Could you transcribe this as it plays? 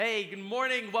Hey, good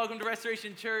morning. Welcome to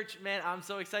Restoration Church. Man, I'm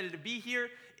so excited to be here.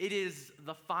 It is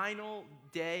the final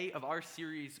day of our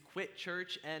series, Quit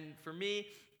Church. And for me,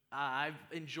 I've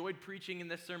enjoyed preaching in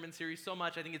this sermon series so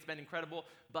much. I think it's been incredible.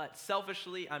 But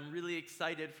selfishly, I'm really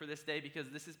excited for this day because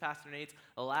this is Pastor Nate's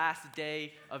last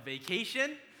day of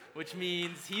vacation, which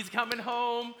means he's coming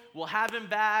home. We'll have him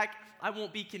back. I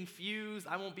won't be confused.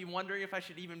 I won't be wondering if I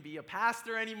should even be a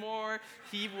pastor anymore.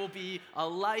 He will be a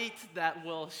light that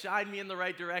will shine me in the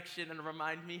right direction and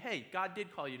remind me, hey, God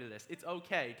did call you to this. It's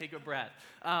okay. Take a breath.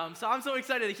 So I'm so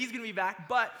excited that he's going to be back.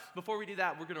 But before we do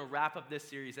that, we're going to wrap up this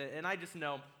series. And I just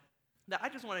know that I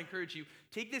just want to encourage you,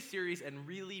 take this series and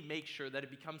really make sure that it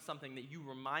becomes something that you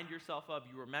remind yourself of,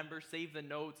 you remember, save the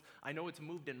notes. I know it's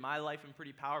moved in my life in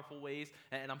pretty powerful ways,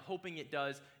 and I'm hoping it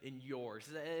does in yours.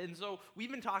 And so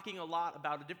we've been talking a lot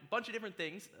about a bunch of different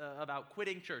things about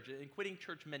quitting church, and quitting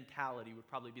church mentality would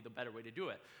probably be the better way to do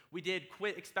it. We did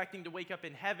quit expecting to wake up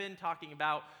in heaven, talking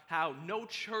about how no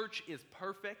church is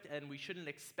perfect, and we shouldn't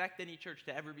expect any church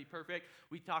to ever be perfect.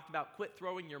 We talked about quit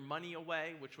throwing your money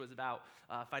away, which was about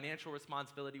financial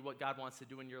responsibility, what God wants to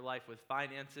do in your life with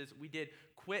finances. We did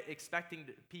quit expecting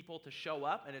people to show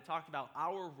up, and it talked about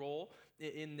our role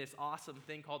in this awesome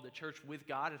thing called the church with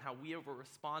God and how we have a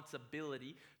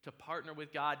responsibility to partner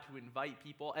with God to invite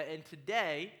people. And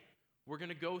today, we're going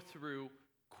to go through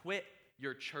quit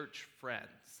your church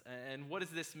friends. And what does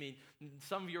this mean?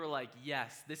 Some of you are like,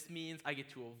 yes, this means I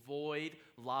get to avoid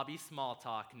lobby small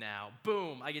talk now.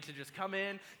 Boom, I get to just come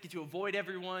in, get to avoid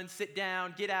everyone, sit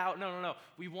down, get out. No.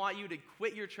 We want you to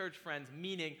quit your church friends,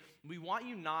 meaning we want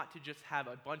you not to just have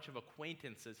a bunch of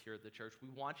acquaintances here at the church. We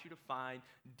want you to find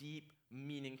deep,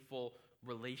 meaningful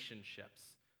relationships.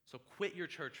 So quit your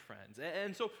church friends.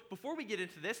 And so before we get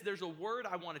into this, there's a word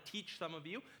I want to teach some of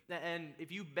you. And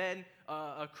if you've been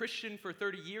a Christian for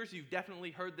 30 years, you've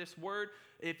definitely heard this word.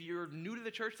 If you're new to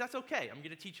the church, that's okay. I'm going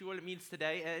to teach you what it means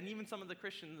today. And even some of the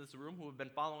Christians in this room who have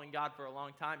been following God for a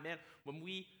long time, man, when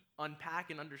we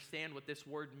unpack and understand what this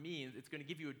word means, it's going to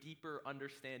give you a deeper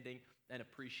understanding and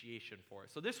appreciation for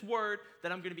it. So this word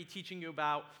that I'm going to be teaching you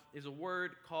about is a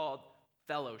word called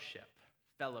fellowship.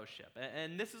 Fellowship.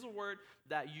 And this is a word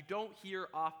that you don't hear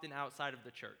often outside of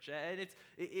the church. And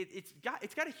it's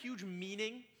got a huge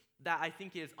meaning that I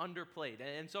think is underplayed.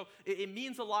 And so it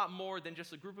means a lot more than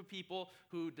just a group of people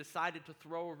who decided to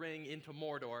throw a ring into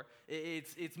Mordor.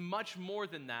 It's much more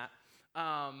than that.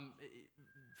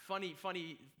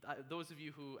 Funny, those of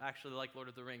you who actually like Lord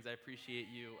of the Rings, I appreciate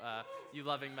you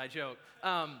loving my joke.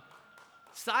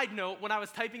 Side note, when I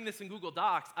was typing this in Google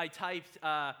Docs, I typed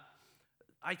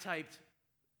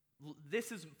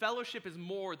fellowship is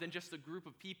more than just a group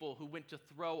of people who went to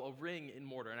throw a ring in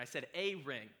Mordor. And I said a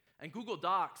ring. And Google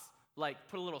Docs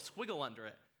put a little squiggle under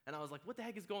it. And I was like, what the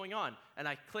heck is going on? And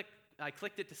I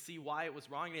clicked it to see why it was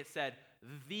wrong, and it said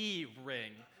the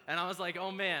ring. And I was like,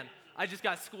 oh man, I just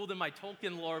got schooled in my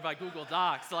Tolkien lore by Google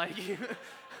Docs.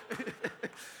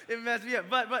 It messed me up.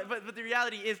 But the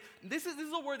reality is, this is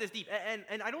a word that's deep.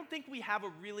 And I don't think we have a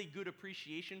really good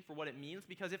appreciation for what it means,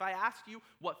 because if I ask you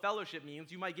what fellowship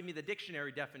means, you might give me the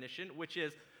dictionary definition, which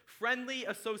is friendly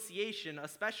association,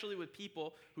 especially with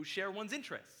people who share one's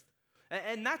interests.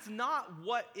 And that's not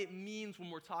what it means when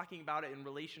we're talking about it in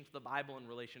relation to the Bible, in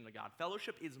relation to God.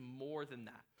 Fellowship is more than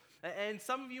that. And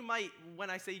some of you might,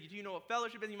 when I say, do you know what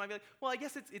fellowship is, you might be like, well, I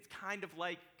guess it's kind of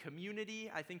like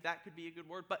community. I think that could be a good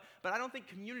word. But I don't think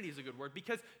community is a good word,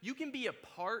 because you can be a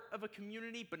part of a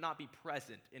community but not be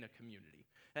present in a community.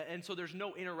 And so there's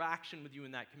no interaction with you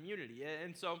in that community.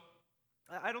 And so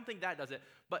I don't think that does it.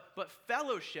 But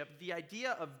fellowship, the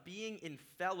idea of being in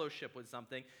fellowship with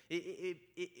something,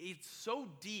 it's so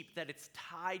deep that it's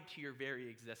tied to your very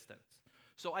existence.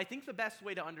 So I think the best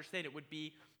way to understand it would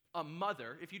be a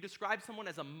mother. If you describe someone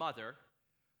as a mother,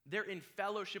 they're in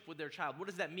fellowship with their child. What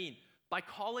does that mean? By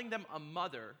calling them a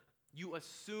mother, you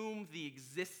assume the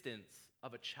existence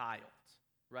of a child,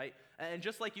 right? And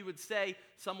just like you would say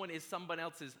someone is someone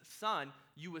else's son,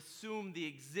 you assume the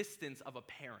existence of a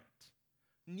parent.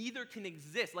 Neither can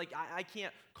exist. I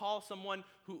can't call someone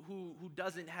who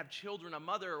doesn't have children a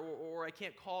mother, or I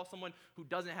can't call someone who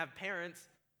doesn't have parents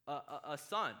a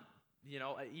son.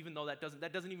 Even though that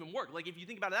doesn't even work. If you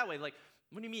think about it that way, what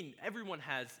do you mean? Everyone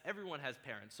has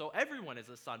parents, so everyone is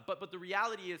a son. But the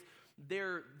reality is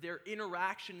their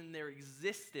interaction and their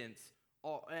existence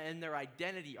and their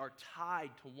identity are tied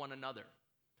to one another.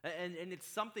 And it's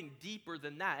something deeper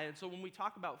than that. And so when we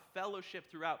talk about fellowship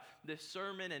throughout this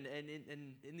sermon and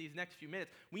in these next few minutes,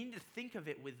 we need to think of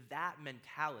it with that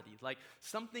mentality.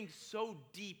 Something so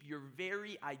deep, your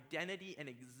very identity and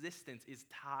existence is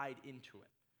tied into it.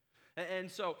 And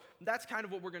so that's kind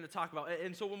of what we're going to talk about.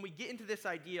 And so when we get into this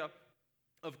idea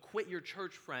of quit your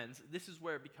church friends, this is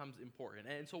where it becomes important.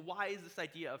 And so why is this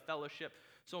idea of fellowship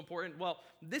so important? Well,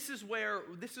 this is where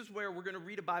we're going to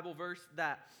read a Bible verse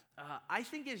that I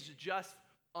think is just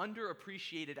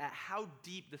underappreciated at how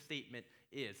deep the statement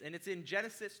is. And it's in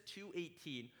Genesis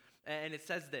 2:18, and it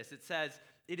says this. It says,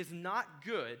 "It is not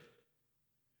good,"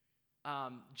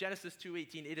 Genesis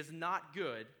 2:18, "it is not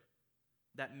good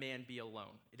that man be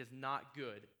alone." It is not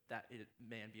good that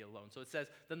man be alone. So it says,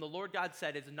 "Then the Lord God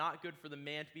said, it is not good for the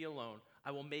man to be alone.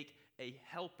 I will make a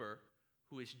helper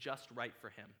who is just right for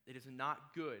him." It is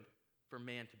not good for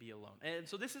man to be alone. And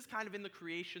so this is kind of in the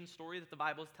creation story that the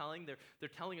Bible is telling. They're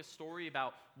telling a story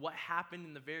about what happened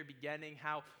in the very beginning,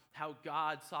 how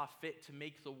God saw fit to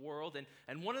make the world.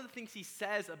 And one of the things he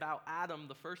says about Adam,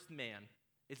 the first man,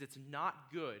 is it's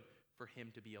not good for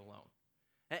him to be alone.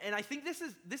 And I think this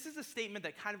is a statement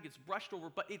that kind of gets brushed over,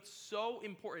 but it's so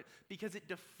important because it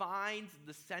defines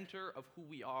the center of who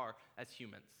we are as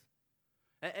humans.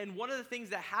 And one of the things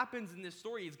that happens in this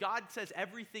story is God says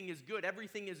everything is good.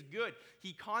 Everything is good.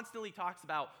 He constantly talks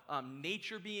about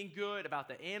nature being good, about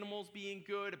the animals being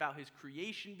good, about his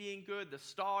creation being good, the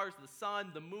stars, the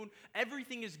sun, the moon.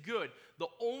 Everything is good. The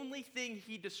only thing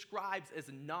he describes as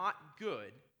not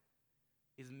good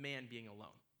is man being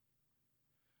alone.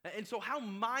 And so how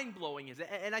mind-blowing is it?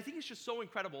 And I think it's just so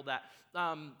incredible that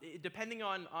depending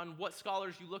on what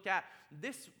scholars you look at,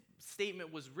 this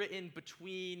statement was written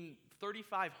between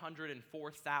 3,500 and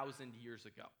 4,000 years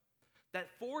ago. That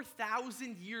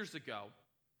 4,000 years ago,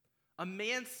 a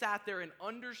man sat there and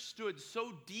understood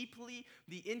so deeply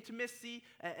the intimacy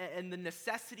and the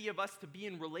necessity of us to be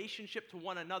in relationship to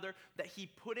one another that he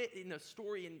put it in a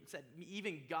story and said,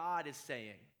 even God is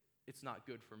saying it's not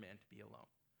good for man to be alone.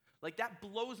 Like, that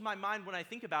blows my mind when I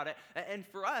think about it. And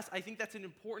for us, I think that's an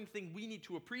important thing we need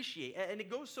to appreciate. And it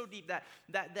goes so deep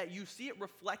that you see it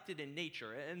reflected in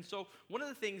nature. And so one of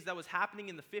the things that was happening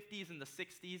in the 50s and the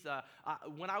 60s,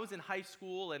 when I was in high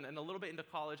school and a little bit into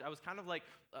college, I was kind of like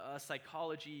a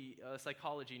psychology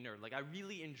nerd. Like, I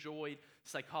really enjoyed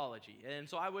psychology. And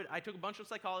so I took a bunch of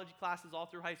psychology classes all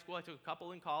through high school. I took a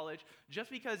couple in college just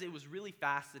because it was really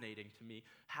fascinating to me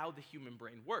how the human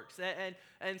brain works.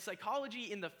 And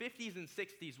psychology in the 50s and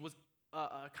 60s was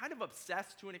kind of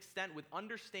obsessed to an extent with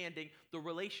understanding the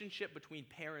relationship between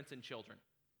parents and children.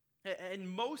 And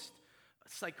most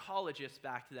psychologists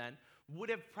back then would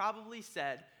have probably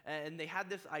said, and they had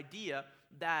this idea,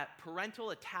 that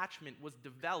parental attachment was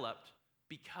developed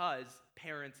because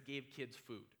parents gave kids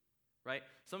food. Right?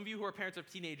 Some of you who are parents of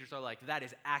teenagers are like, that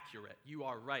is accurate. You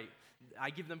are right.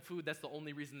 I give them food. That's the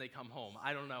only reason they come home.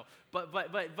 I don't know. But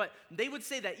they would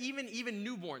say that even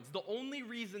newborns, the only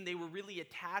reason they were really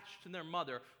attached to their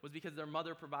mother was because their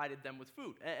mother provided them with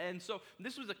food. And so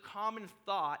this was a common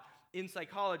thought in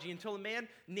psychology until a man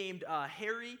named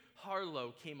Harry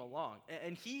Harlow came along.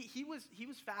 And he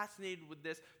was fascinated with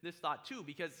this thought too,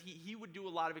 because he would do a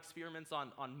lot of experiments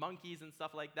on monkeys and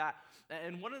stuff like that.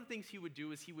 And one of the things he would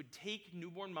do is he would take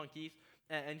newborn monkeys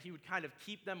and he would kind of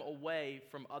keep them away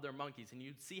from other monkeys, and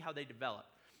you'd see how they developed.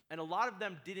 And a lot of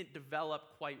them didn't develop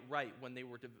quite right when they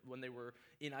were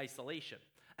in isolation.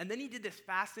 And then he did this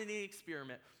fascinating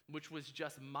experiment, which was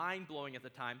just mind-blowing at the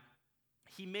time.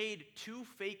 He made 2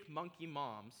 fake monkey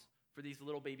moms for these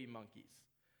little baby monkeys.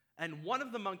 And one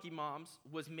of the monkey moms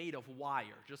was made of wire,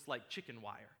 just like chicken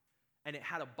wire. And it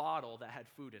had a bottle that had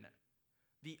food in it.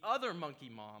 The other monkey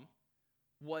mom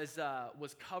was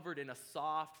covered in a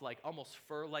soft, like almost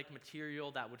fur-like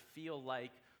material that would feel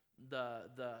like the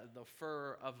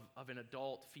fur of an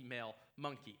adult female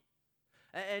monkey.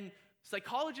 And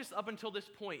psychologists up until this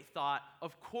point thought,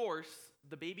 of course,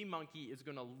 the baby monkey is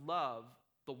going to love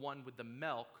the one with the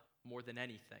milk more than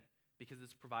anything because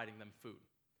it's providing them food.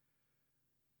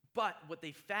 But what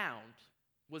they found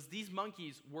was these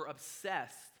monkeys were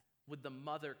obsessed with the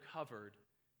mother covered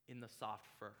in the soft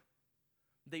fur.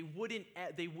 They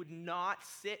would not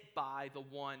sit by the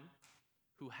one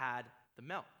who had the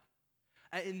milk.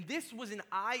 And this was an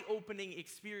eye-opening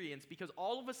experience because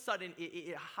all of a sudden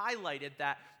it highlighted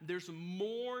that there's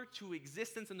more to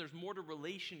existence and there's more to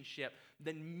relationship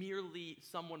than merely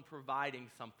someone providing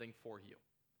something for you.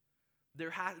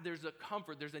 There's a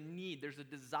comfort, there's a need, there's a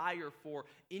desire for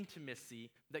intimacy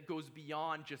that goes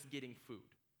beyond just getting food.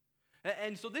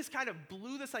 And so this kind of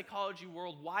blew the psychology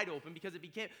world wide open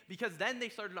because then they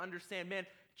started to understand, man,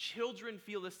 children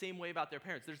feel the same way about their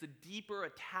parents. There's a deeper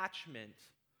attachment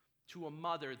to a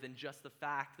mother than just the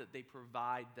fact that they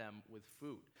provide them with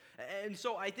food. And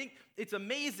so I think it's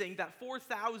amazing that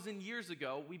 4,000 years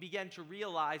ago, we began to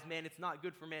realize, man, it's not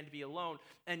good for man to be alone.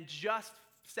 And just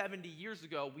 70 years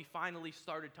ago, we finally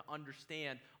started to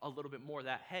understand a little bit more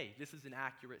that, hey, this is an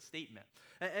accurate statement.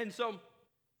 And so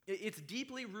it's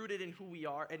deeply rooted in who we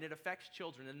are, and it affects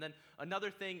children. And then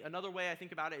another way I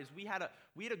think about it is we had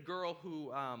a girl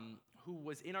who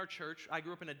was in our church. I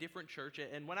grew up in a different church,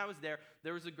 and when I was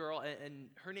there was a girl, and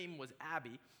her name was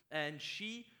Abby, and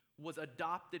she was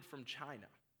adopted from China.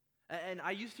 And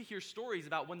I used to hear stories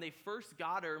about when they first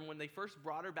got her and when they first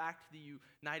brought her back to the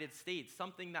United States,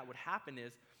 something that would happen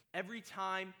is every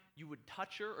time you would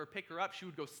touch her or pick her up, she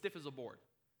would go stiff as a board.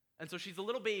 And so she's a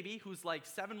little baby who's like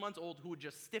 7 months old who would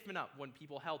just stiffen up when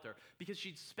people held her because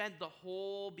she'd spent the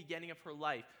whole beginning of her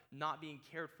life not being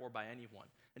cared for by anyone.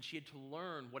 And she had to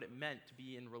learn what it meant to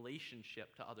be in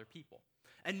relationship to other people.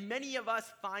 And many of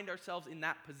us find ourselves in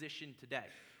that position today.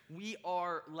 We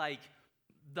are like,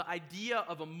 the idea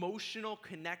of emotional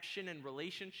connection and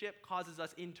relationship causes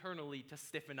us internally to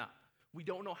stiffen up. We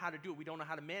don't know how to do it. We don't know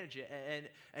how to manage it.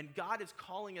 And God is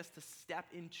calling us to step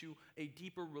into a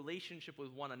deeper relationship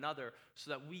with one another so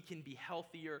that we can be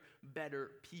healthier, better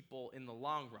people in the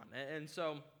long run. And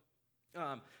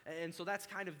so that's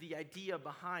kind of the idea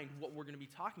behind what we're going to be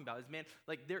talking about is, man,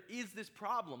 like there is this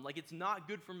problem. Like it's not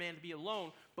good for man to be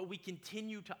alone, but we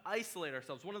continue to isolate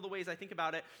ourselves. One of the ways I think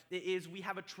about it is we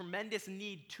have a tremendous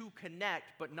need to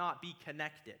connect, but not be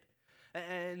connected.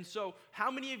 And so how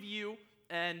many of you,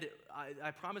 and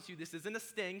I promise you this isn't a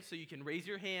sting, so you can raise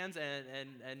your hands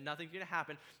and nothing's going to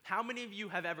happen. How many of you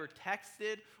have ever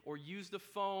texted or used a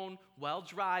phone while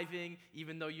driving,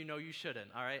 even though you know you shouldn't?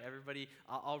 All right, everybody,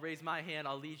 I'll raise my hand.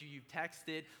 I'll lead you. You've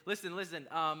texted. Listen.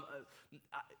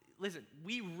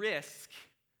 We risk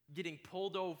getting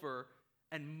pulled over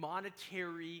and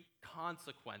monetary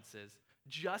consequences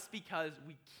just because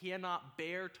we cannot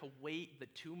bear to wait the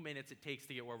 2 minutes it takes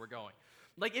to get where we're going.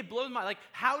 Like, it blows my mind. Like,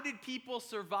 how did people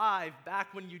survive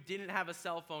back when you didn't have a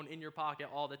cell phone in your pocket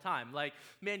all the time? Like,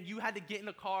 man, you had to get in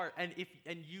a car, and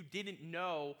you didn't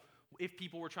know if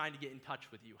people were trying to get in touch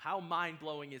with you. How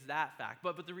mind-blowing is that fact?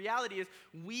 But the reality is,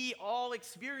 we all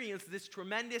experience this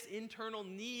tremendous internal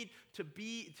need to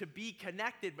be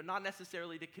connected, but not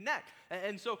necessarily to connect.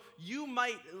 And so you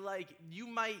might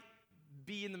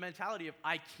be in the mentality of,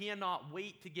 I cannot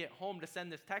wait to get home to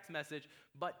send this text message,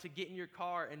 but to get in your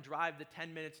car and drive the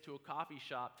 10 minutes to a coffee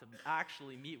shop to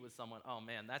actually meet with someone, oh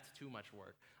man, that's too much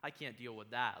work. I can't deal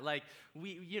with that. Like,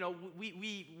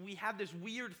 we have this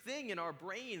weird thing in our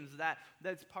brains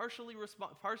that's partially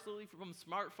from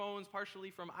smartphones,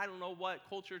 partially from I don't know what,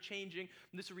 culture changing,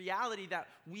 this reality that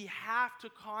we have to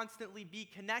constantly be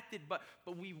connected, but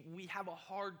we have a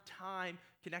hard time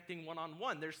connecting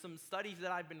one-on-one. There's some studies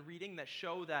that I've been reading that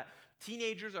show that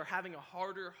teenagers are having a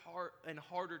harder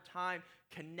time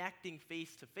connecting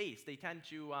face-to-face. They tend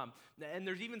to, and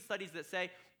there's even studies that say,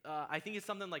 I think it's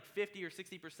something like 50 or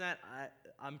 60%,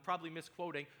 I'm probably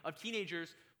misquoting, of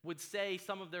teenagers would say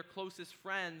some of their closest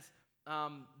friends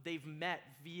they've met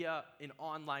via an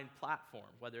online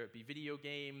platform, whether it be video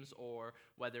games or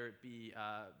whether it be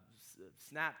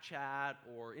Snapchat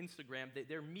or Instagram.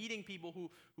 They're meeting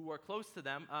people who are close to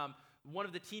them. One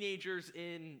of the teenagers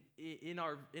in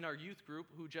our youth group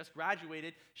who just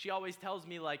graduated, she always tells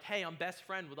me like, "Hey, I'm best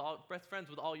friends with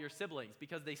all your siblings,"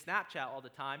 because they Snapchat all the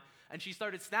time. And she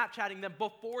started Snapchatting them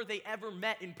before they ever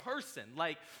met in person.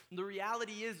 Like, the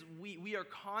reality is we are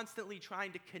constantly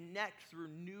trying to connect through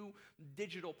new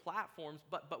digital platforms,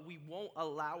 but we won't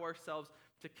allow ourselves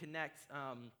to connect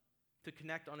on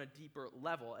a deeper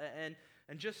level. And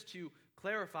just to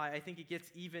clarify, I think it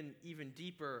gets even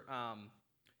deeper.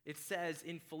 It says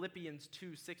in Philippians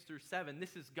 2:6-7,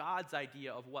 this is God's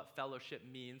idea of what fellowship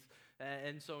means.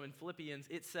 And so in Philippians,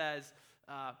 it says,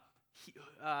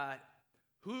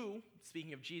 who,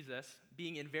 speaking of Jesus,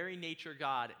 being in very nature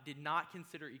God, did not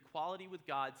consider equality with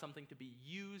God something to be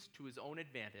used to his own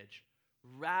advantage.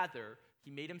 Rather,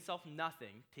 he made himself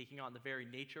nothing, taking on the very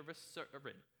nature of a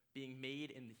servant, being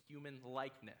made in the human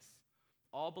likeness.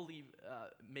 All believe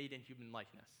made in human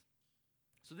likeness.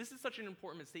 So this is such an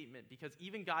important statement because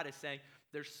even God is saying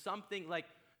there's something like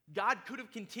God could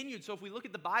have continued. So if we look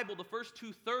at the Bible, the first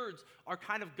 2/3 are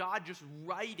kind of God just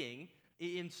writing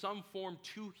in some form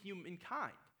to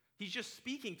humankind. He's just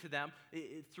speaking to them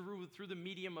through the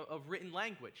medium of written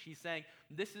language. He's saying,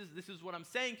 this is what I'm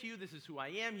saying to you. This is who I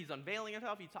am. He's unveiling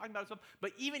himself. He's talking about himself.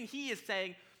 But even he is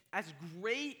saying, as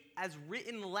great as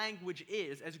written language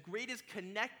is, as great as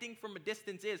connecting from a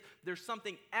distance is, there's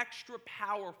something extra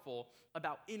powerful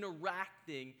about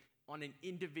interacting on an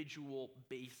individual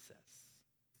basis.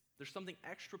 There's something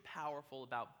extra powerful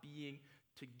about being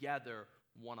together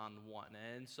one-on-one.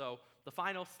 And so the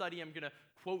final study I'm going to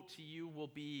quote to you will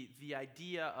be the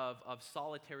idea of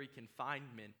solitary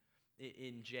confinement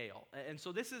in jail. And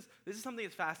so this is something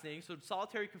that's fascinating. So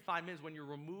solitary confinement is when you're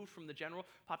removed from the general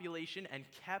population and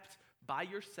kept by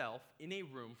yourself in a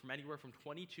room from anywhere from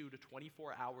 22 to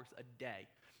 24 hours a day.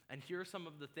 And here are some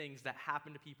of the things that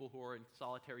happen to people who are in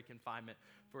solitary confinement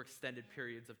for extended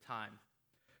periods of time.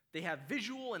 They have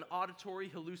visual and auditory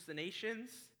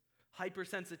hallucinations,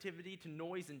 hypersensitivity to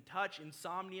noise and touch,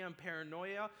 insomnia and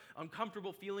paranoia,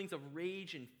 uncomfortable feelings of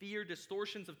rage and fear,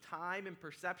 distortions of time and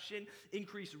perception,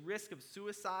 increased risk of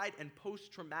suicide, and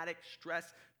post-traumatic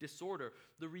stress disorder.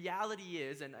 The reality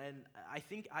is, and I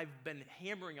think I've been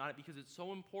hammering on it because it's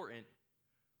so important,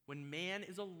 when man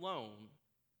is alone,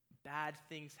 bad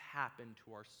things happen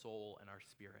to our soul and our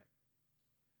spirit.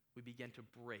 We begin to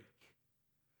break.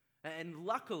 And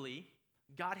luckily,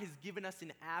 God has given us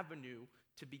an avenue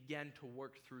to begin to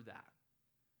work through that.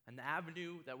 And the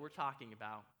avenue that we're talking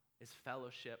about is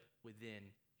fellowship within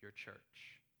your church.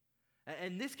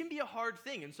 And this can be a hard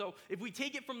thing. And so if we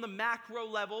take it from the macro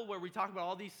level where we talk about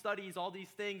all these studies, all these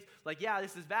things, like, yeah,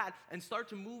 this is bad, and start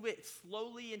to move it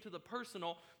slowly into the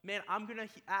personal, man, I'm going to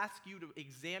ask you to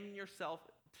examine yourself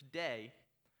today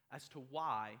as to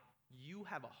why you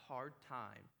have a hard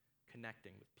time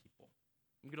connecting with people.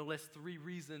 I'm going to list 3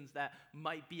 reasons that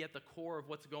might be at the core of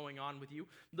what's going on with you.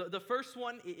 The first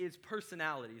one is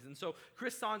personalities. And so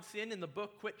Chris Sonson in the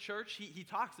book Quit Church, he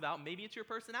talks about maybe it's your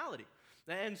personality.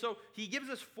 And so he gives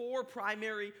us 4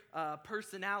 primary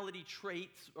personality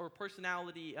traits or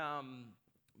personality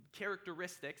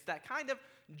characteristics that kind of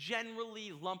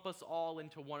generally lump us all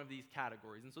into one of these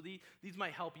categories. And so these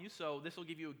might help you. So this will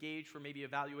give you a gauge for maybe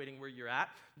evaluating where you're at.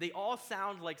 They all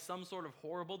sound like some sort of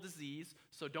horrible disease,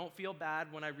 so don't feel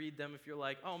bad when I read them if you're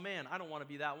like, oh man, I don't want to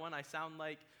be that one. I sound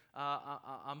like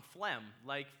I'm phlegm.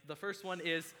 Like the first one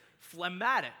is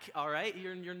phlegmatic, all right?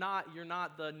 You're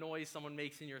not the noise someone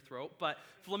makes in your throat, but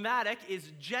phlegmatic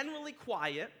is generally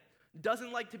quiet,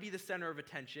 doesn't like to be the center of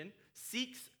attention,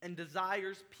 seeks and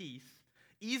desires peace,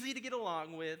 easy to get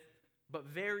along with, but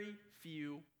very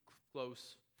few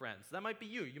close friends. That might be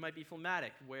you. You might be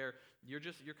phlegmatic, where you're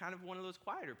kind of one of those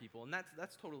quieter people, and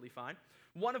that's totally fine.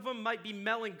 One of them might be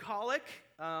melancholic.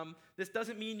 This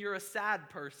doesn't mean you're a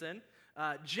sad person.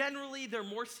 Generally, they're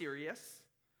more serious,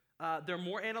 they're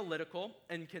more analytical,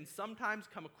 and can sometimes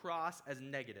come across as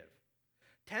negative.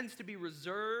 Tends to be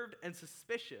reserved and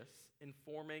suspicious in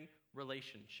forming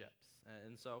relationships.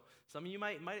 And so some of you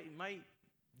might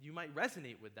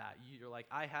resonate with that. You're like,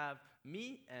 I have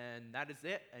me, and that is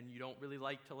it, and you don't really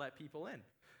like to let people in.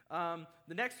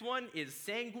 The next one is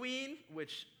sanguine,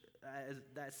 which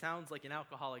that sounds like an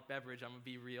alcoholic beverage. I'm going to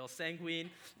be real. Sanguine.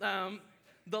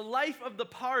 The life of the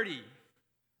party.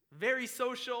 Very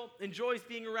social, enjoys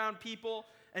being around people,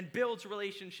 and builds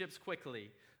relationships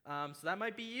quickly. So that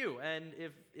might be you. And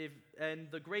and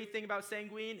the great thing about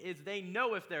sanguine is they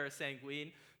know if they're a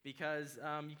sanguine because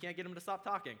you can't get them to stop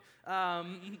talking.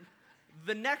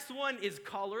 The next one is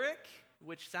choleric,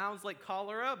 which sounds like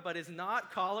cholera, but is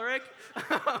not choleric.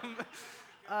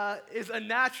 Is a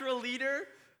natural leader,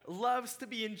 loves to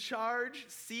be in charge,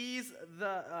 sees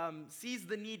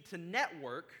the need to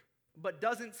network, but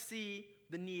doesn't see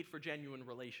the need for genuine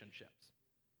relationships.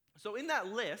 So in that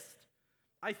list,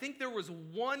 I think there was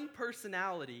one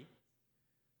personality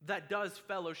that does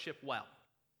fellowship well.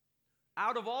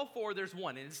 Out of all 4, there's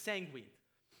one, and it's sanguine.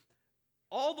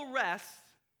 All the rest,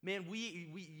 man,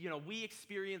 we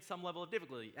experience some level of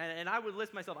difficulty. And I would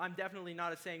list myself, I'm definitely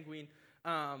not a sanguine.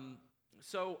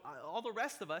 So all the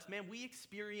rest of us, man, we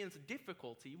experience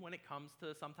difficulty when it comes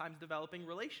to sometimes developing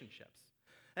relationships.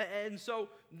 And so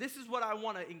this is what I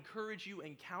want to encourage you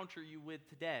and counter you with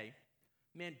today.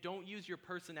 Man, don't use your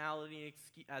personality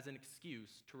as an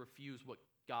excuse to refuse what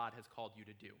God has called you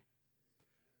to do.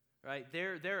 Right?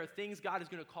 There are things God is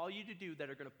going to call you to do that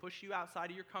are going to push you outside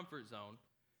of your comfort zone.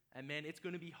 And man, it's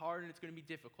going to be hard and it's going to be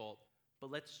difficult.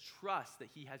 But let's trust that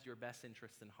He has your best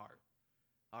interests in heart.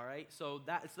 All right? So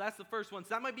that's the first one. So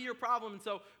that might be your problem. And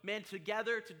so, man,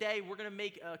 together today, we're going to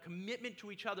make a commitment to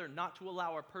each other not to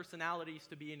allow our personalities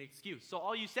to be an excuse. So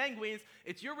all you sanguines,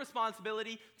 it's your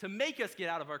responsibility to make us get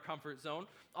out of our comfort zone.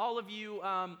 All of you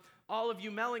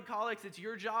melancholics, it's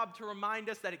your job to remind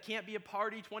us that it can't be a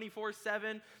party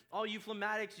 24/7. All you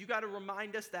phlegmatics, you got to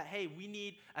remind us that, hey, we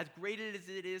need, as great as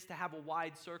it is to have a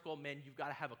wide circle, man, you've got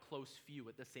to have a close few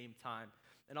at the same time.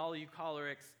 And all of you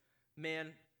cholerics, man,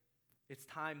 it's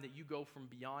time that you go from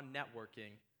beyond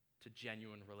networking to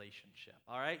genuine relationship.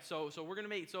 All right? So we're going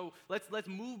to let's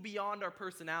move beyond our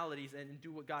personalities and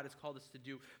do what God has called us to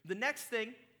do. The next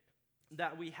thing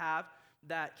that we have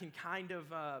that can kind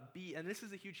of be, and this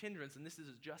is a huge hindrance, and this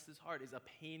is just as hard, is a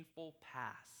painful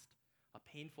past. A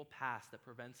painful past that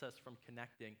prevents us from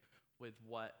connecting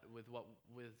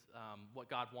what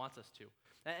God wants us to.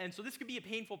 And so this could be a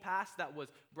painful past that was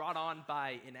brought on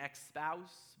by an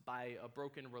ex-spouse, by a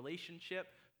broken relationship,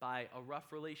 by a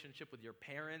rough relationship with your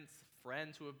parents,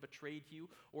 friends who have betrayed you,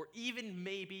 or even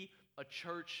maybe a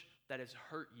church that has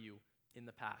hurt you in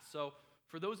the past. So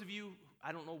for those of you,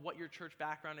 I don't know what your church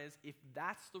background is, if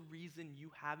that's the reason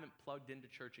you haven't plugged into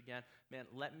church again, man,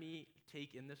 let me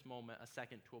take in this moment a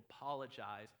second to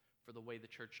apologize for the way the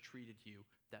church treated you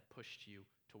that pushed you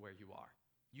to where you are.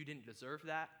 You didn't deserve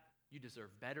that. You deserve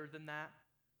better than that.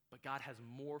 But God has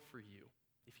more for you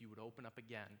if you would open up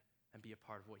again and be a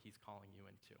part of what he's calling you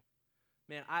into.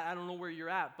 Man, I don't know where you're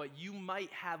at, but you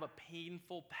might have a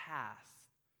painful past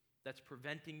that's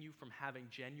preventing you from having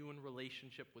genuine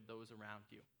relationship with those around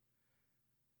you.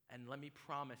 And let me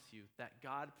promise you that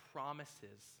God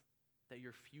promises that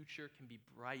your future can be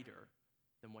brighter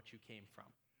than what you came from.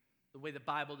 The way the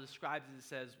Bible describes it, it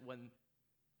says when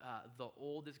the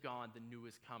old is gone, the new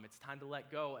has come. It's time to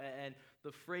let go. And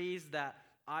the phrase that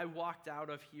I walked out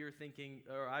of here thinking,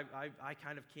 or I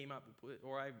kind of came up with,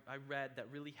 or I read that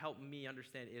really helped me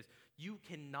understand is, you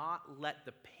cannot let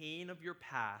the pain of your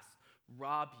past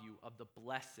rob you of the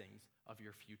blessings of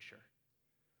your future.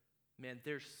 Man,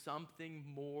 there's something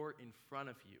more in front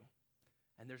of you,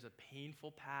 and there's a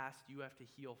painful past you have to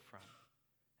heal from.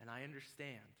 And I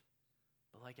understand,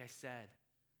 but like I said,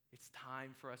 it's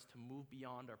time for us to move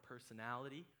beyond our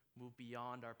personality, move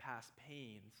beyond our past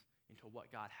pains into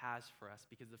what God has for us,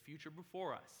 because the future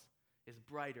before us is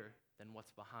brighter than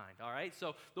what's behind, all right?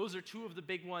 So those are two of the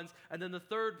big ones. And then the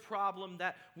third problem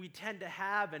that we tend to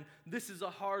have, and this is a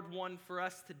hard one for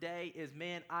us today, is,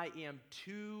 man, I am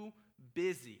too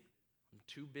busy. I'm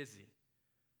too busy.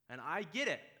 And I get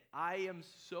it. I am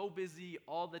so busy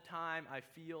all the time, I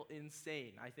feel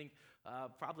insane. I think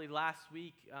probably last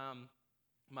week,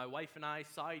 my wife and I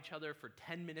saw each other for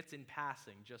 10 minutes in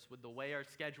passing, just with the way our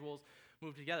schedules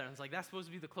moved together. And I was like, that's supposed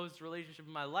to be the closest relationship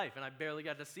in my life, and I barely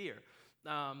got to see her.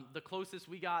 The closest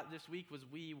we got this week was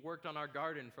we worked on our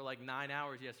garden for like 9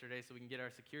 hours yesterday so we can get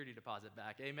our security deposit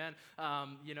back. Amen?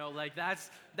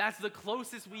 That's the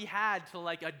closest we had to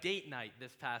like a date night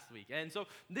this past week. And so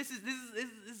this is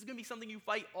going to be something you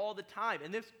fight all the time.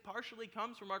 And this partially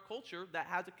comes from our culture that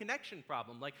has a connection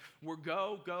problem. Like, we're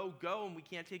go, and we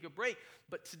can't take a break.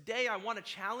 But today I want to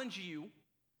challenge you.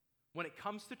 When it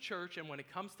comes to church and when it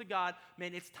comes to God,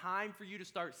 man, it's time for you to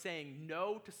start saying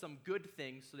no to some good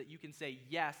things so that you can say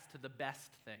yes to the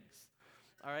best things.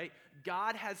 All right?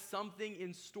 God has something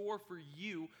in store for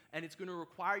you, and it's going to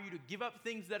require you to give up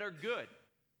things that are good,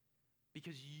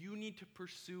 because you need to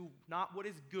pursue not what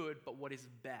is good, but what is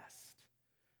best.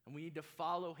 And we need to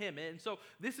follow him. And so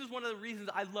this is one of the reasons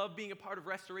I love being a part of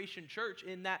Restoration Church,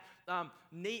 in that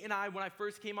Nate and I, when I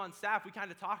first came on staff, we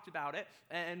kind of talked about it.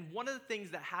 And one of the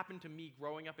things that happened to me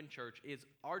growing up in church is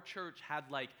our church had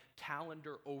like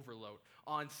calendar overload.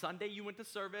 On Sunday, you went to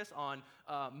service. On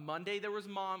Monday, there was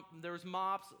moms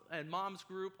and mom's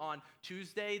group. On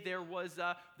Tuesday, there was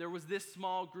this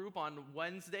small group. On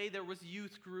Wednesday, there was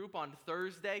youth group. On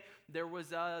Thursday, there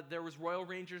was Royal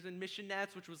Rangers and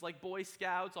Missionettes, which was like Boy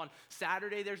Scouts. On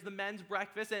Saturday, there's the men's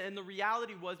breakfast. And the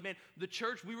reality was, man, the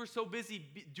church, we were so busy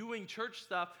doing church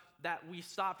stuff that we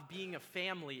stopped being a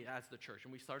family as the church,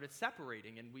 and we started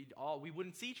separating, and we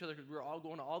wouldn't see each other because we were all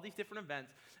going to all these different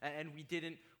events, and we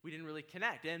didn't really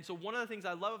connect. And so one of the things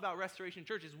I love about Restoration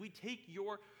Church is we take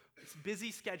your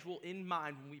busy schedule in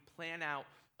mind when we plan out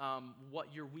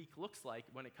what your week looks like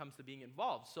when it comes to being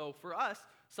involved. So for us,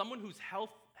 someone who's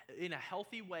in a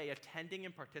healthy way attending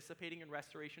and participating in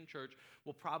Restoration Church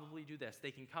will probably do this.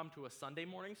 They can come to a Sunday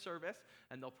morning service,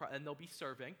 and they'll be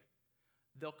serving.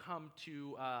 They'll come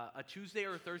to a Tuesday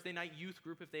or a Thursday night youth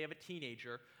group if they have a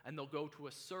teenager, and they'll go to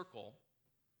a circle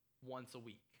once a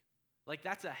week. Like,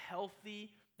 that's a healthy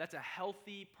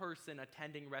person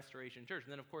attending Restoration Church.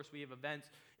 And then, of course, we have events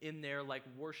in there like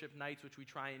worship nights, which we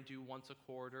try and do once a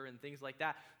quarter and things like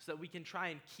that, so that we can try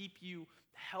and keep you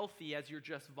healthy as you're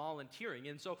just volunteering.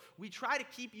 And so we try to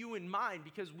keep you in mind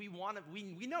because we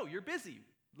know you're busy.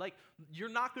 Like, you're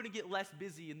not going to get less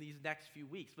busy in these next few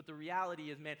weeks. But the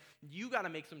reality is, man, you got to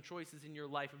make some choices in your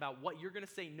life about what you're going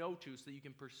to say no to so that you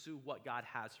can pursue what God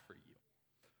has for you.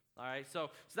 All right,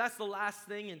 so that's the last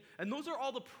thing. And those are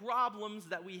all the problems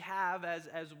that we have as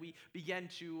we begin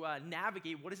to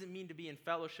navigate what does it mean to be in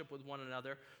fellowship with one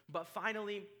another. But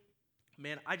finally,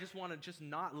 man, I just want to just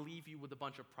not leave you with a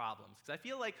bunch of problems. Because I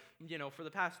feel like, for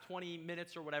the past 20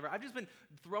 minutes or whatever, I've just been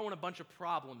throwing a bunch of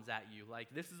problems at you. Like,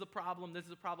 this is a problem, this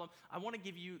is a problem. I want to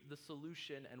give you the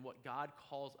solution and what God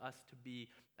calls us to be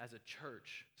as a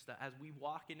church. So that as we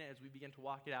walk in it, as we begin to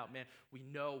walk it out, man, we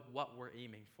know what we're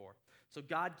aiming for. So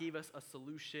God gave us a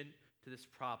solution to this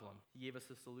problem. He gave us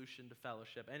a solution to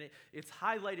fellowship. And it's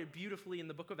highlighted beautifully in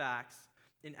the book of Acts,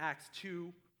 in Acts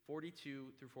 2:42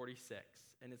 through 46.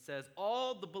 And it says,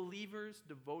 all the believers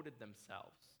devoted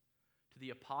themselves to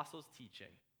the apostles' teaching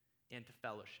and to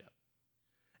fellowship,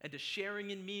 and to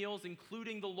sharing in meals,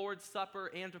 including the Lord's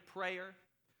Supper, and to prayer.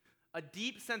 A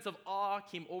deep sense of awe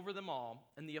came over them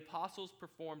all, and the apostles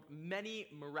performed many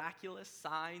miraculous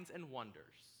signs and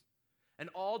wonders. And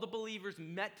all the believers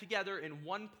met together in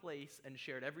one place and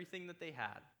shared everything that they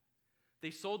had.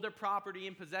 They sold their property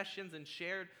and possessions and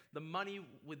shared the money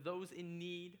with those in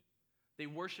need. They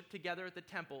worshiped together at the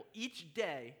temple, each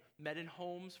day met in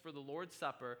homes for the Lord's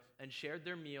Supper, and shared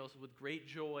their meals with great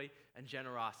joy and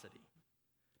generosity.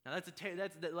 Now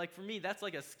for me, that's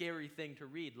like a scary thing to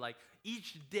read. Like,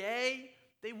 each day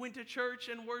they went to church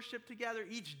and worshiped together.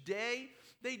 Each day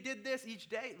they did this. Each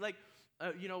day,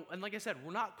 and like I said,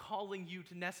 we're not calling you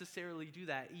to necessarily do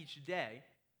that each day.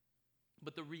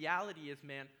 But the reality is,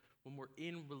 man, when we're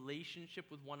in relationship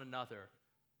with one another,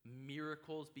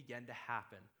 miracles begin to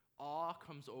happen. Awe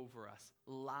comes over us.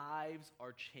 Lives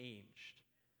are changed.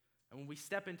 And when we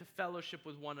step into fellowship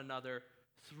with one another,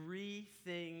 3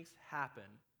 things happen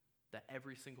that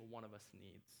every single one of us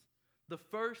needs. The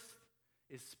first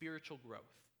is spiritual growth.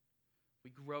 We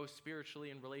grow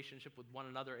spiritually in relationship with one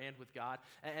another and with God.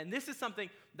 And this is something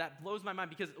that blows my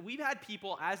mind, because we've had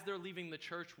people, as they're leaving the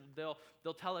church, they'll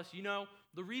tell us,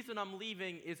 the reason I'm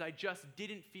leaving is I just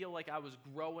didn't feel like I was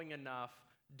growing enough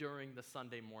during the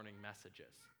Sunday morning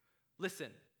messages.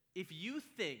 Listen, if you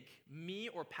think me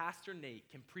or Pastor Nate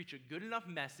can preach a good enough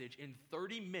message in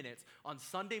 30 minutes on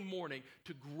Sunday morning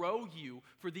to grow you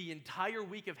for the entire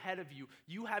week ahead of you,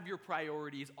 you have your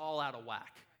priorities all out of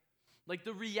whack. Like,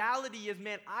 the reality is,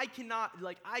 man, I cannot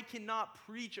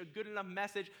preach a good enough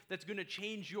message that's going to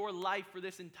change your life for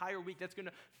this entire week, that's going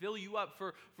to fill you up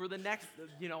for the next,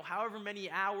 however many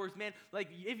hours, man. Like,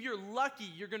 if you're lucky,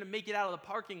 you're going to make it out of the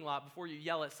parking lot before you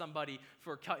yell at somebody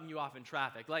for cutting you off in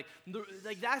traffic. Like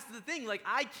that's the thing. Like,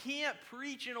 I can't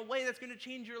preach in a way that's going to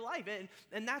change your life.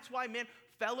 And that's why, man,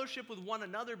 fellowship with one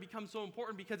another becomes so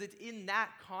important, because it's in that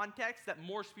context that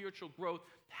more spiritual growth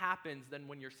happens than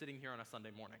when you're sitting here on a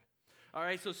Sunday morning. All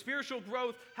right, so spiritual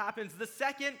growth happens. The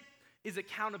second is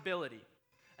accountability.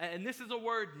 And this is a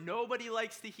word nobody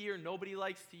likes to hear, nobody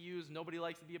likes to use, nobody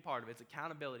likes to be a part of. It's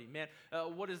accountability. Man,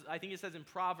 I think it says in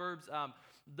Proverbs,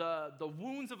 the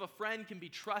wounds of a friend can be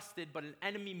trusted, but an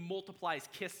enemy multiplies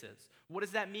kisses. What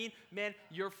does that mean? Man,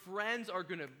 your friends are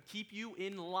going to keep you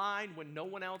in line when no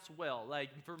one else will. Like,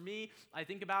 for me, I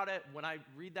think about it when I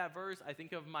read that verse, I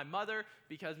think of my mother,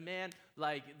 because, man,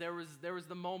 like, there was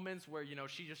the moments where,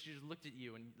 she just looked at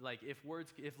you, and, like, if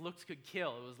looks could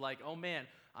kill, it was like, oh man,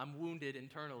 I'm wounded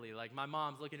internally. Like, my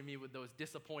mom's looking at me with those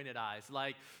disappointed eyes.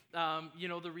 Like,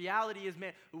 the reality is,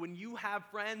 man, when you have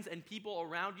friends and people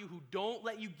around you who don't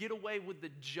let you get away with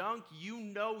the junk you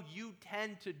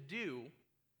tend to do,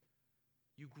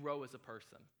 you grow as a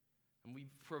person. And we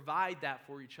provide that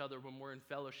for each other when we're in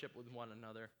fellowship with one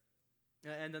another.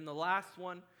 And then the last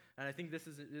one, and I think this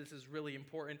is really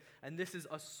important, and this is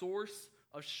a source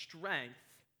of strength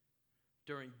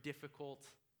during difficult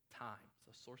times.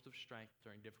 A source of strength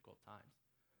during difficult times.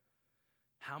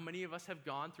 How many of us have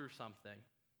gone through something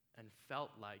and felt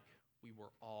like we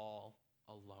were all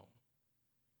alone?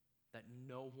 That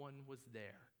no one was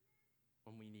there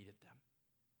when we needed them.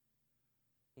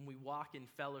 When we walk in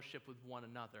fellowship with one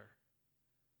another,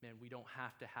 man, we don't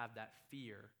have to have that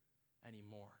fear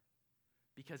anymore.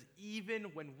 Because even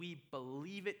when we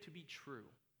believe it to be true,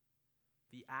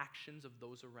 the actions of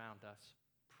those around us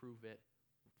prove it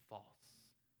false.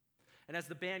 And as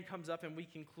the band comes up and we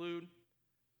conclude,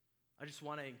 I just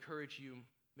want to encourage you,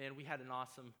 man, we have an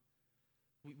awesome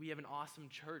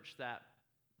church that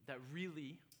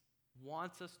really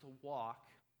wants us to walk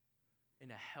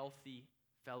in a healthy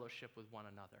fellowship with one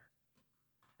another.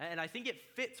 And I think it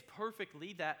fits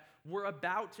perfectly that we're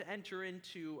about to enter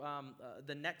into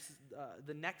the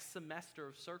next semester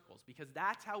of circles, because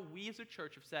that's how we as a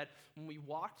church have said, when we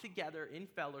walk together in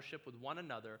fellowship with one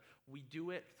another, we do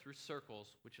it through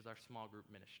circles, which is our small group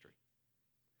ministry.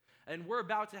 And we're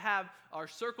about to have our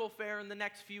circle fair in the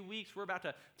next few weeks. We're about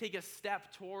to take a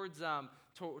step towards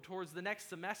towards the next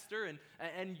semester,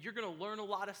 and you're going to learn a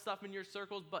lot of stuff in your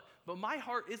circles, but my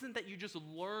heart isn't that you just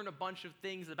learn a bunch of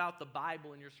things about the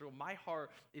Bible in your circle. My heart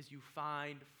is you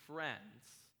find friends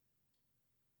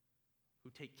who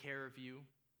take care of you,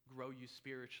 grow you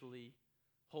spiritually,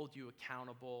 hold you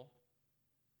accountable,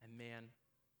 and man,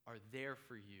 are there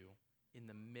for you in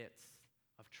the midst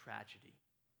of tragedy.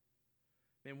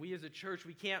 Man, we as a church,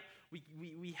 we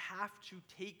have to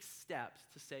take steps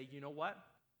to say, you know what?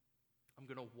 I'm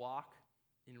going to walk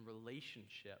in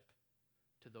relationship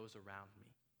to those around me.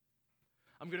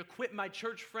 I'm going to quit my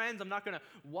church friends. I'm not going to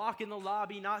walk in the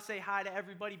lobby, not say hi to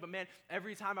everybody, but man,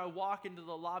 every time I walk into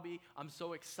the lobby, I'm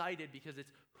so excited because it's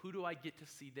who do I get to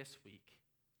see this week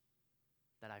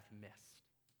that I've missed?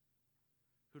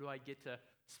 Who do I get to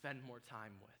spend more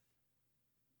time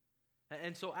with?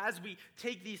 And so as we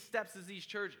take these steps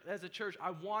as a church,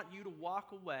 I want you to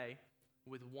walk away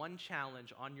with one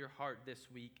challenge on your heart this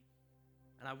week.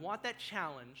 And I want that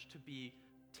challenge to be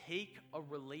take a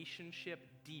relationship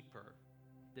deeper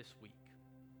this week.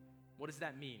 What does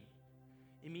that mean?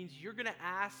 It means you're going to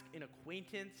ask an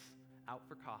acquaintance out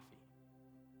for coffee.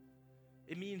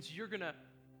 It means you're going to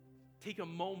take a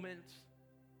moment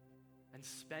and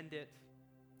spend it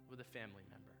with a family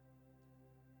member.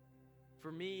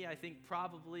 For me, I think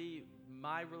probably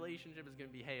my relationship is going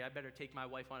to be, hey, I better take my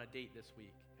wife on a date this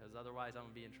week because otherwise I'm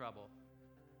going to be in trouble.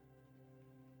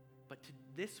 But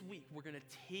this week, we're going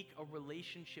to take a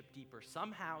relationship deeper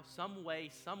somehow, some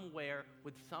way, somewhere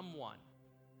with someone.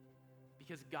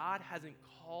 Because God hasn't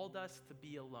called us to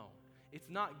be alone. It's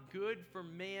not good for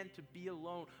man to be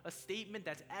alone. A statement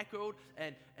that's echoed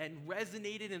and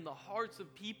resonated in the hearts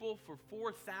of people for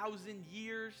 4,000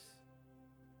 years.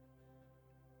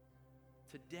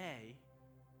 Today,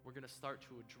 we're going to start to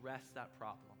address that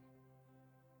problem.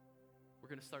 We're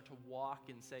going to start to walk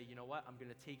and say, you know what? I'm going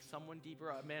to take someone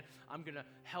deeper. Man, I'm going to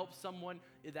help someone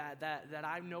that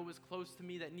I know is close to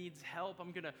me that needs help.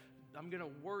 I'm going to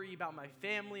worry about my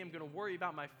family. I'm going to worry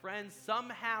about my friends.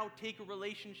 Somehow take a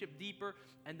relationship deeper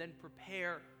and then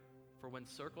prepare for when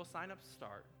circle signups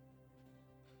start.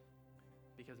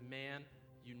 Because man,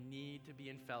 you need to be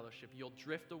in fellowship. You'll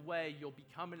drift away. You'll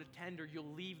become an attender.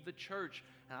 You'll leave the church.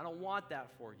 And I don't want that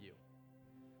for you.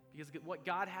 Because what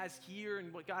God has here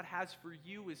and what God has for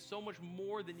you is so much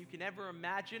more than you can ever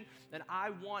imagine. And I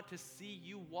want to see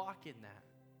you walk in that.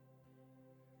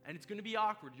 And it's going to be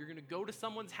awkward. You're going to go to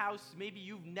someone's house maybe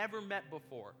you've never met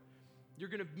before. You're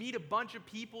going to meet a bunch of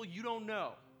people you don't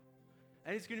know.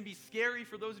 And it's going to be scary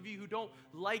for those of you who don't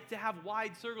like to have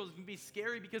wide circles. It's going to be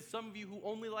scary because some of you who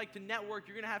only like to network,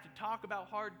 you're going to have to talk about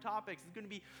hard topics. It's going to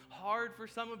be hard for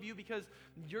some of you because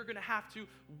you're going to have to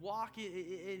walk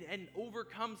in and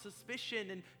overcome suspicion,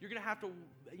 and you're going to have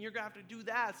to do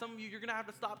that. Some of you, you're going to have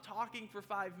to stop talking for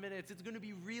 5 minutes. It's going to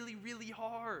be really, really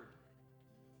hard.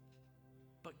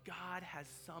 But God has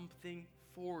something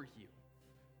for you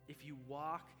if you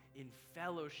walk in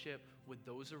fellowship with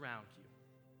those around you.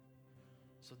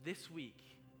 So this week,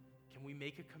 can we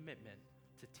make a commitment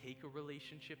to take a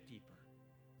relationship deeper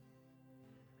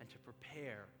and to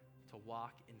prepare to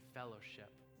walk in fellowship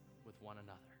with one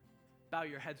another? Bow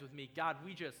your heads with me. God,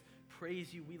 we just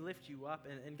praise you. We lift you up.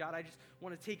 And God, I just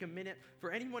want to take a minute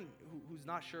for anyone who's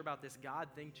not sure about this God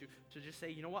thing to just say,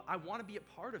 you know what? I want to be a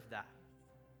part of that.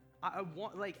 I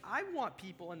want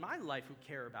people in my life who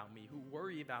care about me, who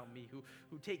worry about me,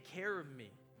 who take care of me.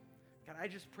 God, I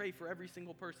just pray for every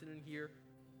single person in here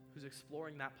who's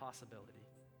exploring that possibility,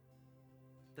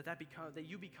 that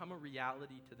you become a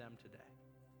reality to them today.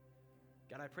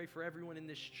 God, I pray for everyone in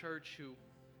this church who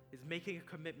is making a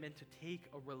commitment to take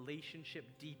a relationship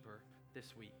deeper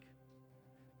this week.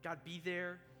 God, be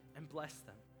there and bless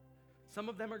them. Some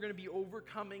of them are going to be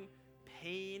overcoming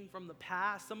pain from the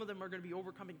past. Some of them are going to be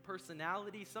overcoming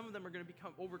personality. Some of them are going to be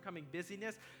overcoming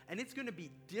busyness, and it's going to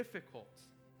be difficult.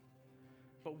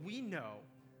 But we know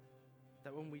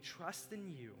that when we trust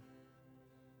in you,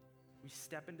 we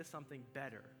step into something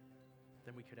better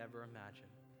than we could ever imagine.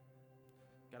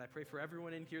 God, I pray for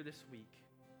everyone in here this week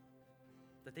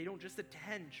that they don't just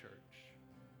attend church,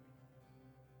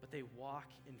 but they walk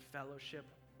in fellowship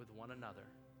with one another.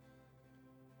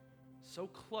 So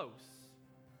close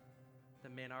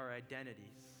that, man, our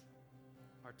identities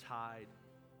are tied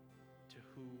to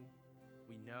who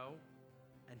we know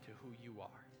and to who you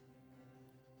are.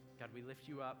 God, we lift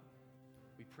you up.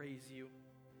 We praise you.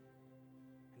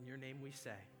 In your name we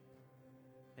say,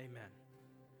 amen.